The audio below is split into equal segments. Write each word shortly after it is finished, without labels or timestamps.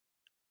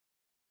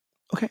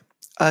Okay.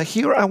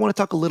 Here I want to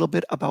talk a little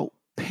bit about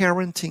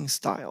parenting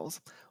styles.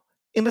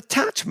 In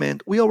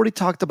attachment, we already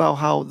talked about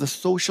how the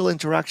social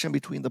interaction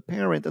between the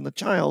parent and the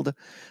child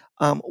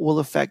will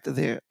affect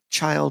their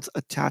child's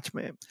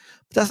attachment.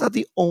 But that's not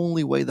the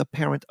only way the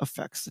parent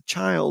affects the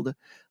child.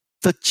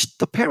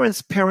 The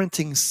parent's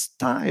parenting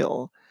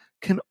style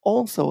can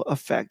also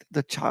affect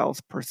the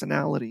child's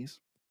personalities.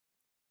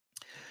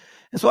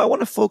 And so I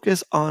want to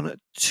focus on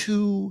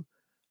two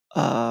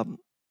um,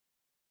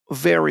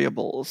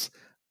 variables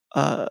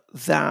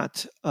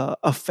that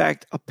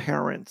affect a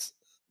parent's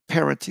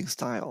parenting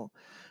style.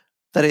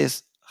 That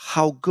is,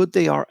 how good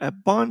they are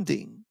at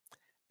bonding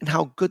and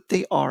how good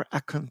they are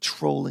at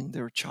controlling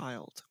their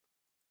child.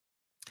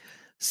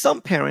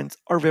 Some parents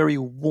are very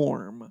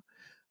warm.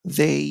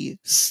 They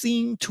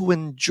seem to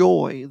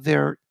enjoy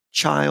their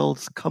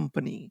child's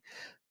company.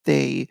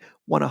 They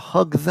want to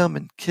hug them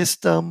and kiss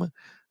them.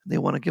 They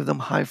want to give them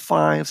high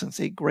fives and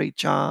say, "Great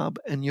job,"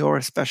 and "You're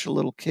a special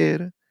little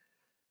kid."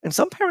 And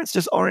some parents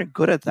just aren't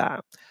good at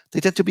that. They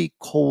tend to be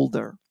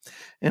colder.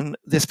 And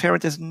this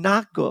parent is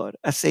not good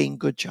at saying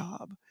good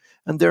job.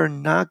 And they're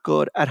not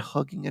good at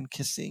hugging and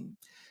kissing.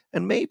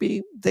 And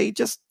maybe they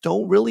just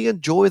don't really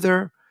enjoy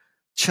their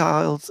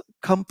child's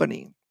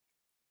company.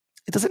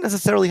 It doesn't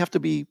necessarily have to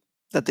be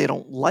that they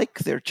don't like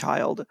their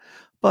child,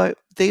 but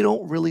they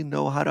don't really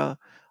know how to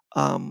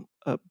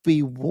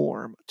be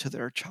warm to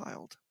their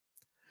child.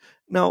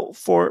 Now,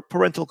 for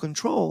parental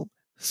control,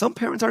 some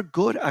parents are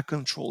good at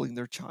controlling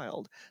their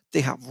child.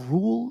 They have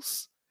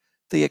rules.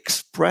 They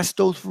express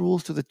those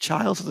rules to the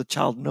child so the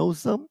child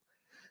knows them.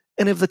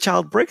 And if the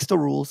child breaks the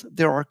rules,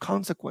 there are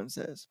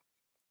consequences.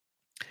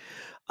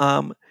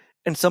 Um,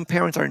 and some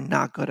parents are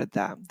not good at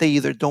that. They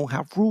either don't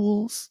have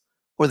rules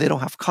or they don't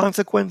have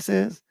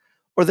consequences,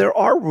 or there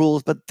are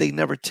rules, but they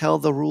never tell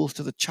the rules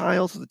to the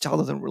child, so the child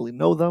doesn't really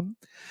know them.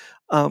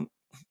 Um,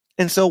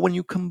 and so when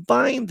you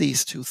combine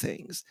these two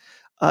things,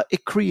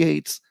 it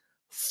creates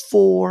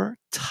four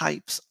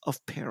types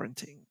of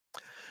parenting.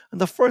 And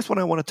the first one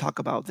I want to talk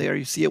about there,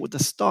 you see it with the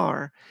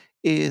star,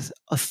 is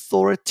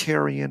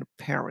authoritarian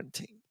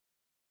parenting.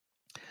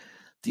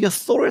 The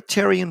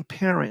authoritarian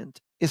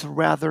parent is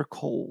rather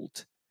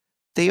cold.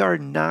 They are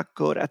not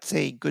good at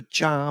saying good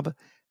job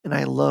and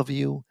I love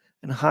you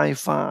and high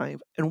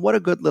five and what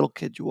a good little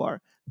kid you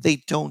are.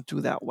 They don't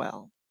do that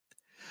well.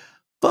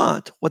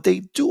 But what they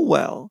do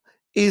well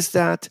is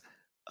that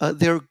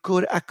they're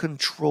good at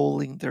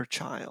controlling their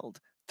child.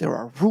 There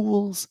are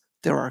rules,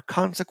 there are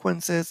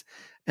consequences,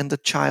 and the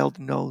child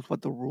knows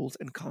what the rules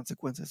and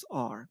consequences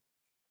are.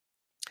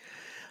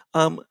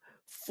 Um,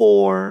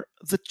 for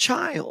the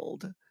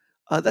child,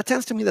 that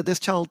tends to mean that this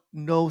child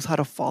knows how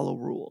to follow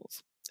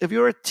rules. If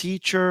you're a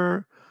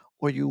teacher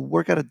or you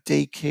work at a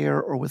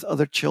daycare or with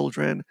other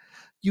children,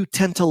 you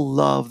tend to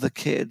love the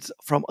kids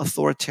from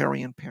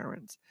authoritarian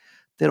parents.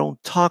 They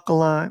don't talk a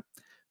lot,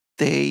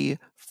 they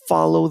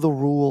follow the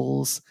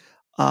rules,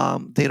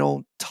 they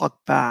don't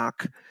talk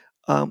back.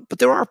 But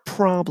there are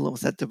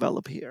problems that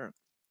develop here.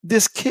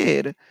 This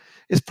kid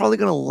is probably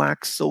going to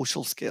lack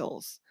social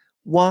skills.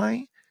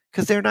 Why?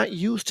 Because they're not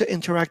used to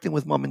interacting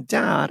with mom and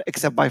dad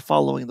except by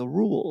following the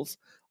rules.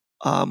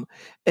 Um,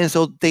 and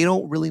so they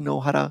don't really know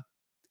how to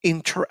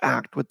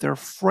interact with their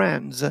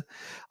friends.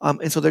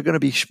 And so they're going to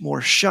be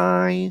more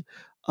shy,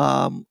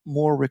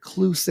 more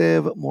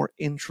reclusive, more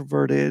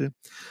introverted.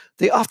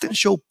 They often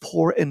show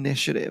poor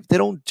initiative. They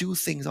don't do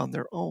things on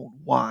their own.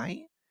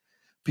 Why?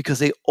 Because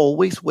they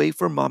always wait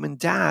for mom and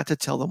dad to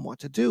tell them what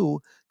to do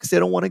because they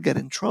don't want to get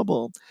in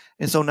trouble.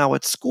 And so now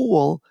at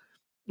school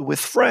with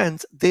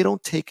friends, they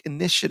don't take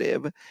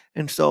initiative.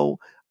 And so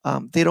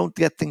they don't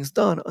get things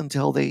done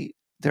until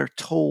they're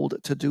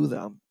told to do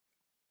them.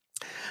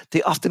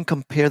 They often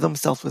compare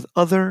themselves with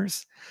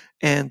others,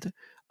 and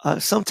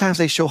sometimes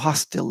they show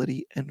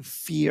hostility and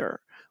fear,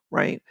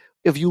 right?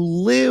 If you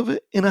live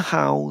in a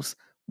house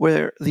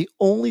where the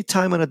only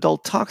time an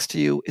adult talks to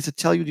you is to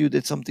tell you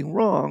did something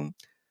wrong,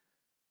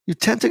 you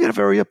tend to get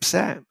very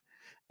upset.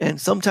 And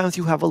sometimes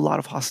you have a lot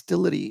of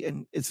hostility,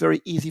 and it's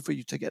very easy for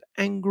you to get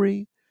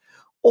angry.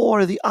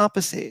 Or the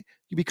opposite,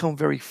 you become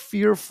very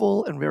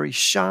fearful and very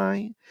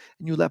shy,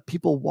 and you let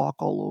people walk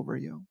all over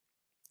you.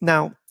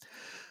 Now,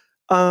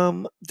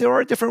 there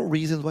are different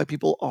reasons why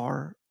people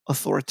are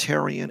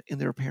authoritarian in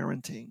their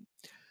parenting.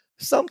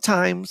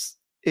 Sometimes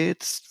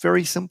it's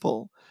very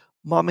simple.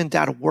 Mom and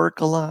dad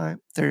work a lot,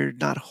 they're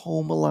not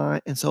home a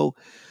lot, and so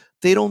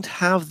they don't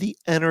have the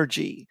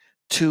energy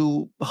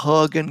to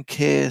hug and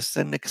kiss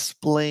and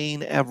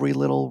explain every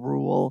little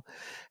rule.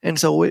 And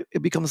so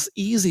it becomes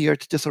easier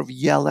to just sort of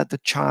yell at the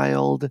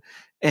child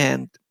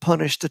and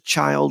punish the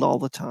child all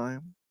the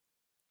time.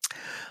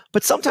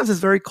 But sometimes it's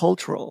very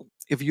cultural.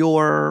 If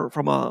you're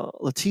from a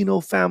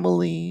Latino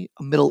family,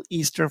 a Middle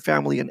Eastern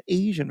family, an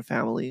Asian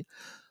family,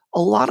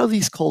 a lot of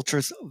these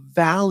cultures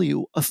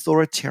value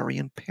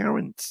authoritarian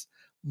parents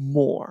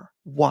more.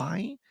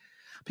 Why?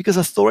 Because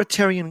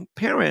authoritarian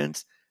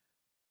parents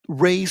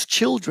raise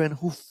children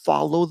who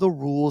follow the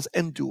rules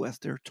and do as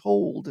they're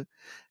told.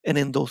 And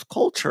in those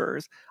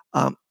cultures,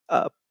 um,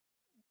 uh,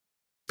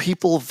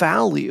 people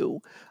value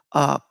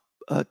uh,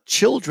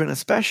 children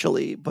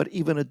especially, but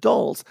even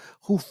adults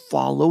who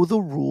follow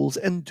the rules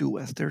and do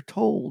as they're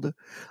told.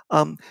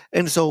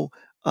 And so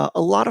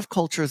a lot of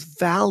cultures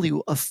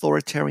value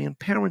authoritarian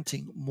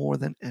parenting more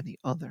than any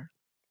other.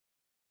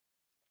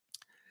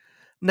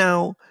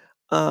 Now,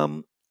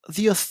 um,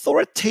 the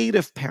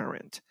authoritative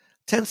parent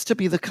tends to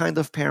be the kind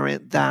of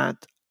parent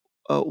that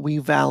we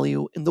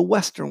value in the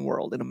Western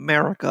world, in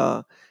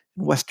America,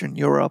 in Western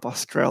Europe,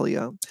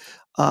 Australia.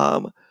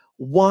 Um,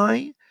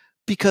 why?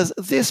 Because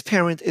this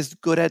parent is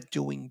good at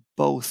doing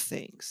both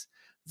things.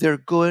 They're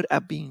good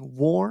at being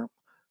warm,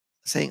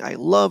 saying, I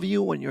love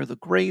you when you're the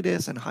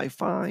greatest, and high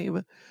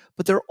five,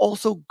 but they're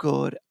also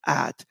good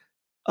at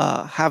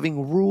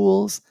having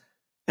rules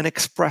and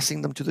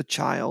expressing them to the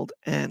child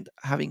and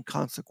having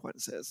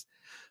consequences.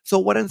 So,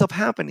 what ends up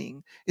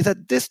happening is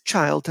that this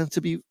child tends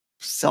to be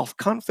self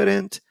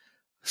confident,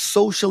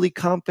 socially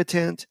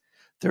competent,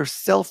 they're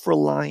self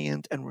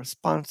reliant and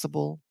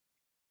responsible.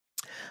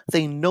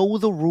 They know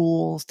the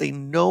rules, they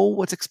know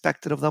what's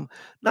expected of them,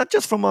 not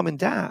just from mom and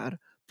dad,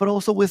 but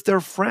also with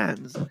their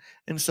friends.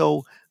 And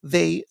so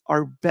they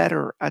are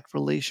better at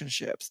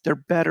relationships. They're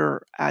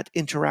better at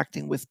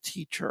interacting with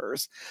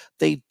teachers.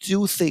 They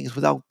do things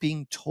without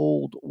being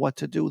told what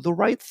to do, the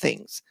right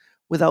things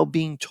without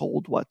being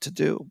told what to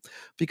do,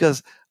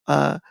 because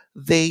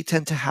they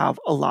tend to have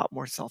a lot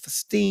more self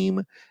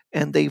esteem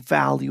and they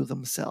value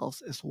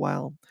themselves as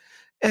well.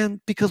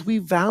 And because we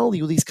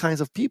value these kinds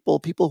of people,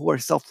 people who are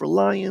self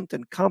reliant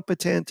and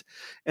competent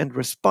and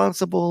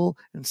responsible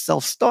and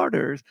self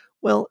starters,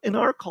 well, in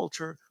our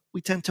culture,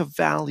 we tend to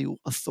value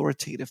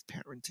authoritative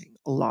parenting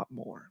a lot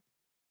more.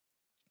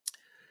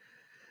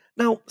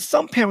 Now,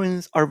 some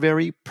parents are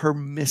very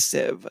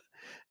permissive,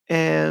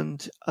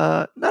 and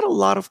not a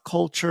lot of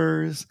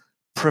cultures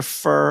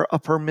prefer a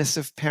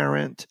permissive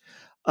parent.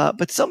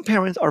 But some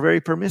parents are very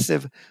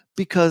permissive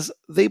because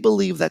they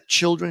believe that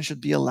children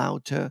should be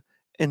allowed to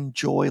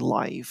enjoy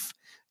life.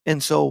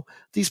 And so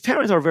these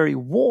parents are very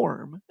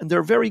warm and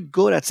they're very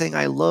good at saying,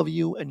 I love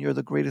you and you're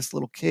the greatest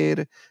little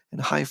kid and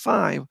high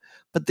five,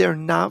 but they're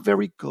not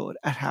very good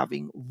at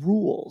having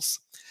rules.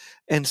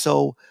 And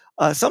so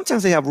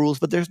sometimes they have rules,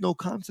 but there's no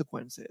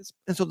consequences.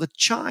 And so the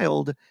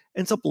child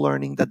ends up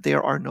learning that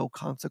there are no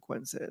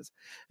consequences.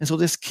 And so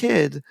this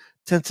kid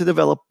tends to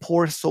develop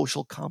poor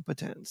social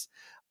competence.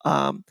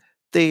 Um,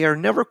 they are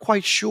never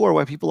quite sure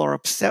why people are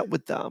upset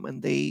with them,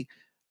 and they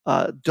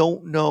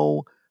don't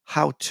know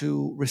how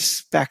to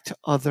respect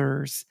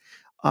others.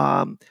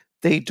 Um,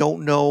 they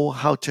don't know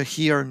how to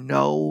hear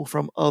no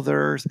from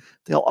others.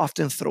 They'll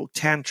often throw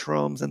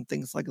tantrums and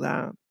things like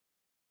that.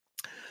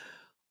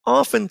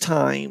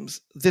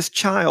 Oftentimes, this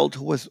child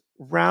who was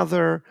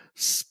rather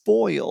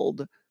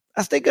spoiled,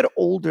 as they get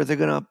older, they're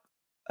going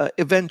to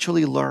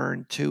eventually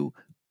learn to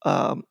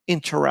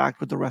interact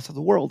with the rest of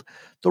the world.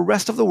 The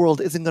rest of the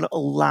world isn't going to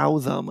allow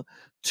them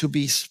to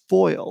be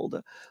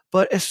spoiled,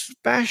 but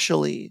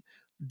especially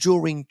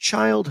during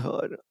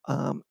childhood,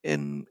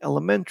 in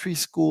elementary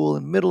school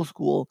and middle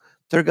school,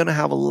 they're going to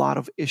have a lot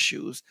of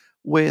issues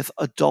with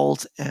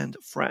adults and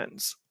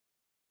friends.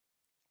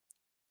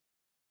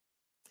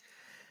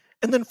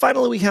 And then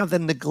finally, we have the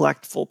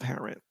neglectful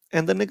parent.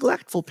 And the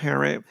neglectful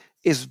parent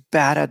is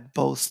bad at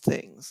both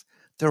things.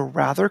 They're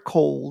rather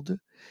cold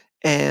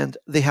and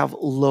they have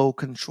low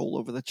control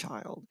over the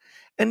child.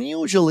 And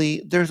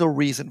usually there's a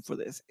reason for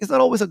this. It's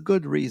not always a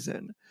good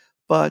reason,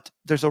 but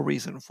there's a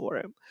reason for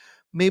it.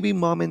 Maybe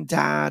mom and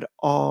dad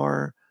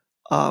are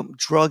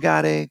drug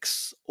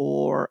addicts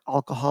or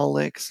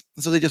alcoholics.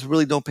 So they just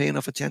really don't pay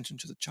enough attention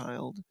to the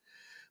child.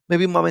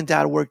 Maybe mom and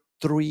dad work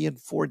 3 and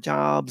 4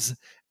 jobs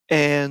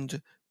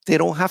and they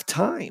don't have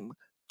time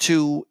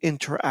to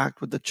interact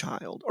with the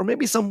child. Or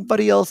maybe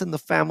somebody else in the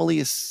family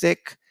is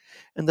sick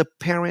and the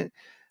parent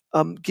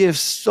gives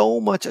so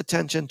much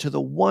attention to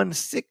the one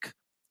sick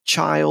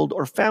child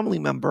or family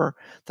member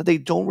that they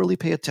don't really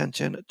pay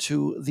attention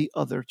to the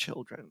other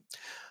children.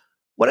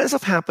 What ends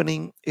up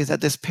happening is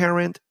that this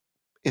parent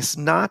is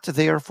not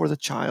there for the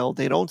child.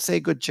 They don't say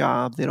good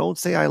job. They don't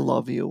say I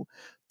love you.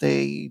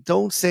 They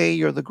don't say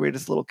you're the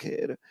greatest little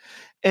kid.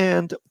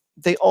 And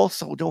they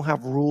also don't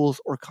have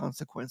rules or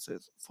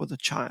consequences for the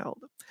child.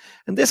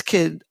 And this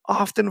kid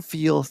often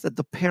feels that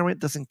the parent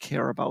doesn't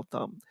care about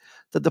them,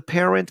 that the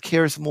parent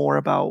cares more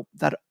about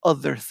that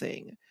other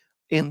thing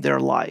in their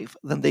life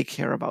than they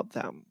care about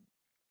them.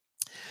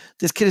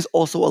 This kid is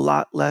also a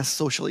lot less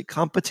socially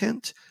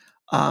competent.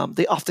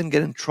 They often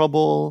get in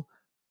trouble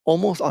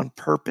almost on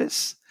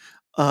purpose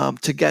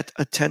to get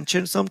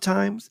attention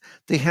sometimes.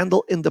 They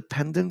handle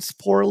independence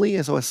poorly.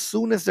 And so, as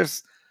soon as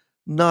there's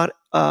not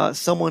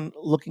someone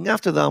looking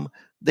after them,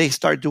 they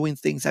start doing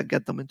things that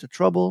get them into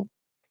trouble.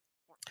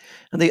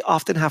 And they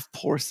often have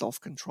poor self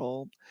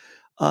control.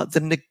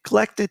 The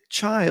neglected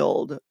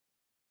child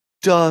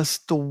does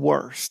the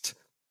worst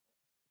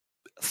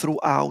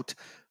throughout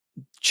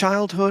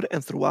childhood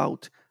and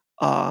throughout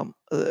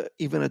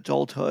even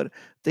adulthood.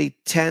 They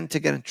tend to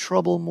get in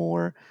trouble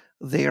more.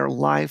 Their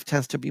life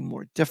tends to be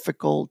more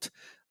difficult,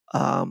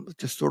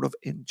 just sort of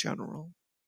in general.